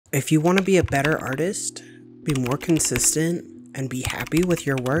If you want to be a better artist, be more consistent, and be happy with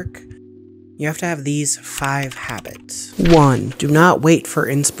your work, you have to have these 5 habits. 1. Do not wait for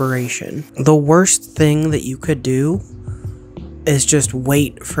inspiration. The worst thing that you could do is just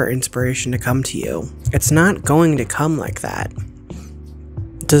wait for inspiration to come to you. It's not going to come like that.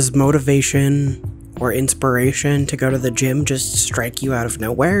 Does motivation or inspiration to go to the gym just strike you out of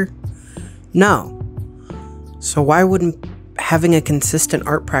nowhere? No. So why wouldn't having a consistent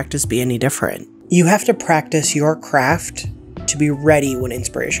art practice be any different? You have to practice your craft to be ready when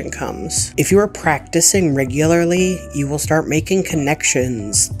inspiration comes. If you are practicing regularly, you will start making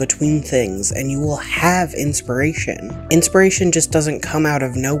connections between things and you will have inspiration. Inspiration just doesn't come out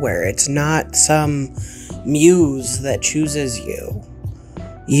of nowhere. It's not some muse that chooses you.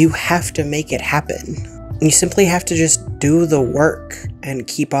 You have to make it happen. You simply have to just do the work and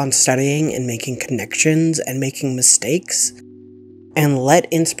keep on studying and making connections and making mistakes and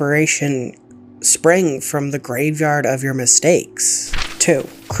let inspiration spring from the graveyard of your mistakes. 2.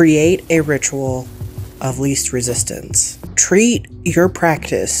 Create a ritual of least resistance. Treat your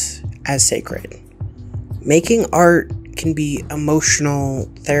practice as sacred. Making art can be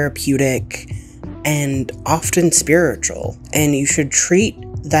emotional, therapeutic, and often spiritual, and you should treat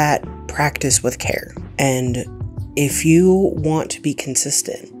that practice with care. And if you want to be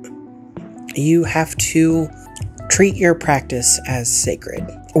consistent, you have to treat your practice as sacred.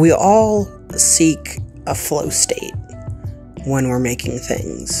 We all seek a flow state when we're making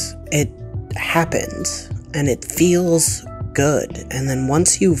things. It happens and it feels good. And then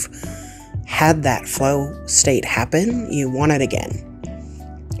once you've had that flow state happen, you want it again.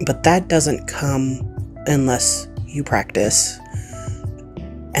 But that doesn't come unless you practice.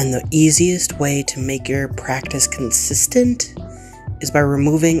 And the easiest way to make your practice consistent is by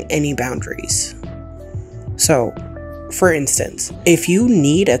removing any boundaries. So, for instance, if you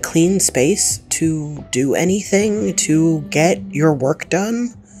need a clean space to do anything, to get your work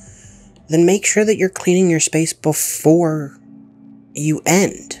done, then make sure that you're cleaning your space before you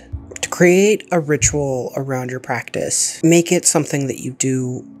end. To create a ritual around your practice, make it something that you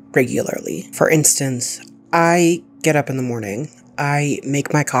do regularly. For instance, I get up in the morning, I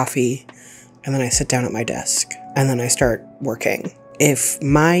make my coffee, and then I sit down at my desk, and then I start working. If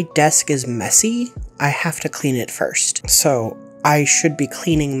my desk is messy, I have to clean it first. So I should be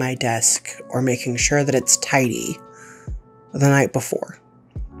cleaning my desk or making sure that it's tidy the night before.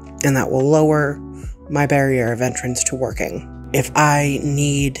 And that will lower my barrier of entrance to working. If I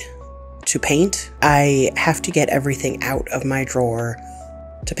need to paint, I have to get everything out of my drawer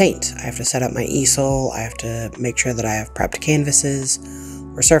to paint. I have to set up my easel, I have to make sure that I have prepped canvases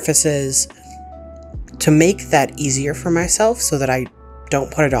or surfaces to make that easier for myself so that I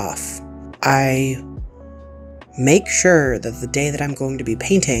don't put it off. I make sure that the day that I'm going to be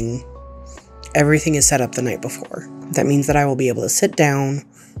painting, everything is set up the night before. That means that I will be able to sit down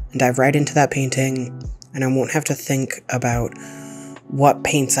and dive right into that painting, and I won't have to think about what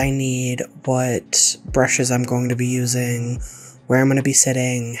paints I need, what brushes I'm going to be using, where I'm going to be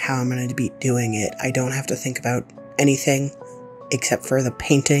sitting, how I'm going to be doing it. I don't have to think about anything except for the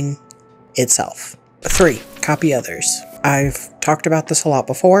painting itself. 3. Copy others. I've talked about this a lot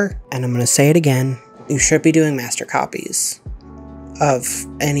before, and I'm going to say it again. You should be doing master copies of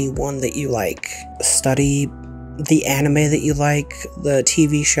any one that you like. Study the anime that you like, the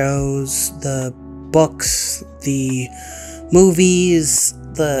TV shows, the books, the movies,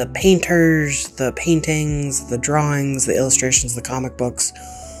 the painters, the paintings, the drawings, the illustrations, the comic books,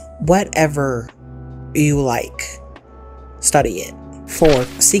 whatever you like, study it. 4.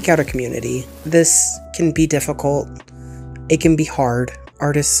 Seek out a community. This can be difficult. It can be hard.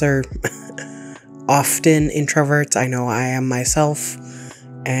 Artists are often introverts. I know I am myself,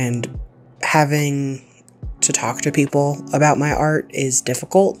 and having to talk to people about my art is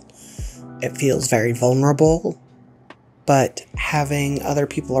difficult. It feels very vulnerable, but having other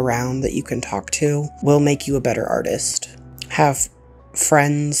people around that you can talk to will make you a better artist. Have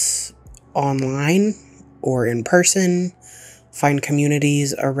friends online or in person. Find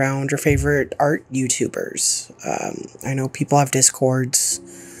communities around your favorite art YouTubers. I know people have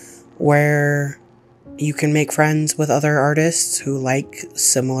Discords where you can make friends with other artists who like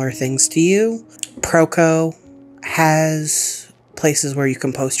similar things to you. Proko has places where you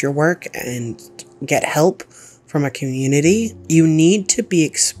can post your work and get help from a community. You need to be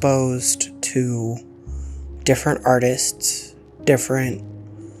exposed to different artists, different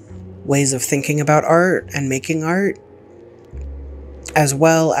ways of thinking about art and making art, as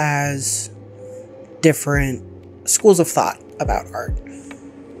well as different schools of thought about art.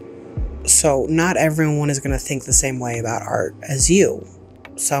 So not everyone is going to think the same way about art as you.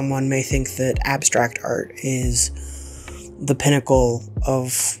 Someone may think that abstract art is the pinnacle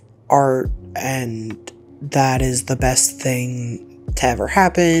of art and that is the best thing to ever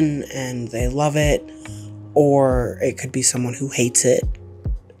happen and they love it. Or it could be someone who hates it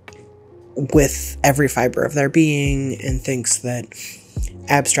with every fiber of their being and thinks that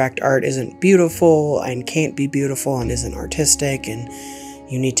abstract art isn't beautiful and can't be beautiful and isn't artistic and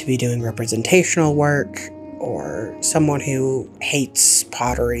you need to be doing representational work. Or someone who hates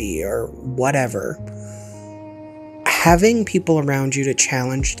pottery or whatever. Having people around you to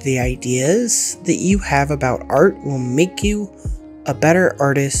challenge the ideas that you have about art will make you a better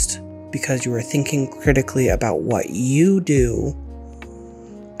artist because you are thinking critically about what you do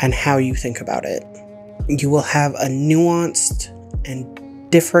and how you think about it. You will have a nuanced and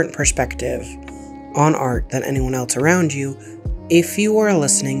different perspective on art than anyone else around you if you are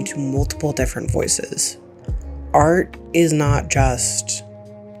listening to multiple different voices. Art is not just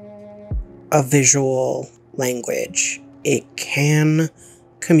a visual language. It can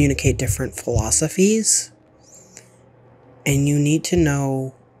communicate different philosophies, and you need to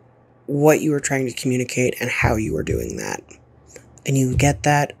know what you are trying to communicate and how you are doing that. And you get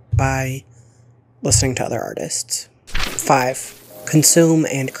that by listening to other artists. 5. Consume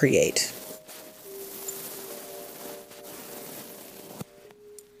and create.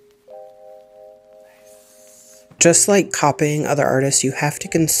 Just like copying other artists, you have to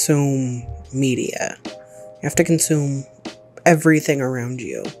consume media. You have to consume everything around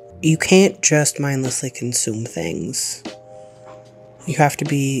you. You can't just mindlessly consume things. You have to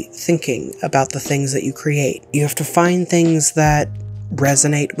be thinking about the things that you create. You have to find things that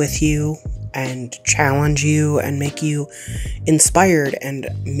resonate with you and challenge you and make you inspired and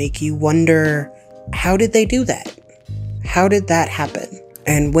make you wonder, how did they do that? How did that happen?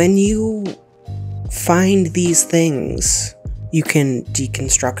 And when you find these things, you can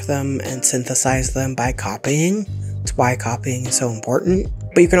deconstruct them and synthesize them by copying. It's why copying is so important.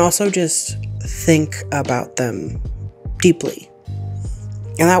 But you can also just think about them deeply.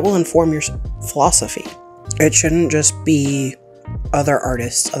 And that will inform your philosophy. It shouldn't just be other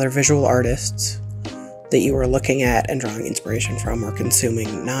artists, other visual artists that you are looking at and drawing inspiration from or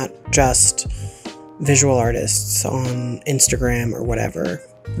consuming, not just visual artists on Instagram or whatever.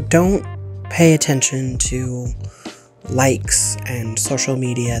 Don't pay attention to likes and social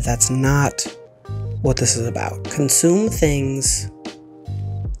media. That's not what this is about. Consume things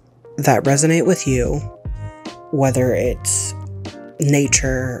that resonate with you, whether it's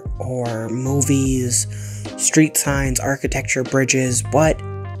nature or movies, street signs, architecture, bridges,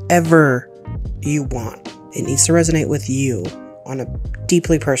 whatever you want. It needs to resonate with you on a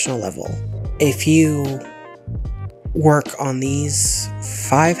deeply personal level. If you work on these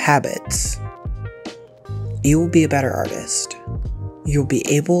 5 habits, you will be a better artist. You'll be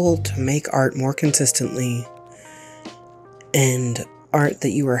able to make art more consistently and art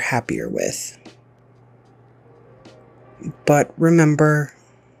that you are happier with. But remember,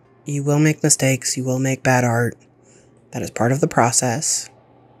 you will make mistakes, you will make bad art. That is part of the process.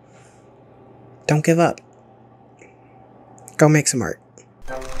 Don't give up. Go make some art.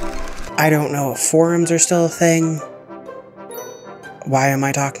 I don't know if forums are still a thing. Why am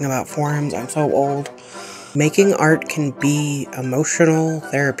I talking about forums? I'm so old. Making art can be emotional,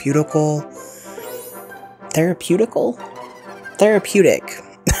 therapeutic.